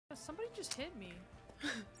somebody just hit me.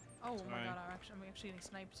 Oh my god, I'm actually getting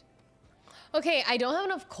sniped. Okay, I don't have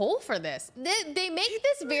enough coal for this. They make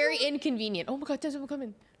this very inconvenient. Oh my god, there's someone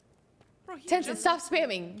coming. Bro, Tencent, stop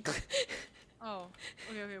spamming. Oh,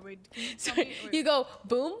 okay, wait. Can you tell Sorry, me? Wait. you go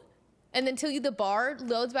boom, and then till the bar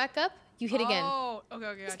loads back up, you hit again. Oh,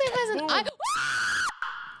 okay. This man has an eye.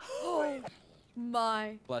 Oh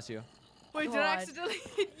my. Bless you. Wait, did I accidentally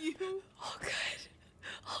hit you? Oh good.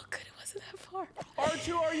 Oh good, it wasn't that far.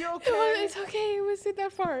 R2, are you okay? It's okay, it wasn't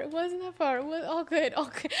that far. It wasn't that far. It was all good, all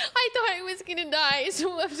good. I thought I was gonna die,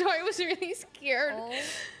 so I'm sorry, I was really scared. Oh.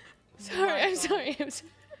 I'm sorry. I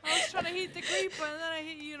was trying to hit the creeper and then I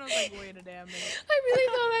hit you and I was like, wait a damn minute. I really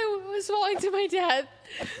thought I was falling to my death.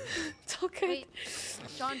 It's all good. Wait,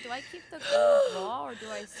 John, do I keep the gold raw or do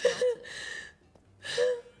I smelt it?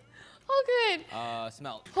 All good.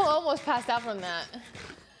 Smelt. Oh, I almost passed out from that.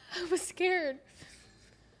 I was scared.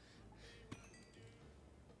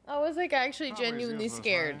 I was like actually genuinely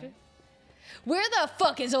scared. Where the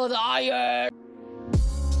fuck is all the iron?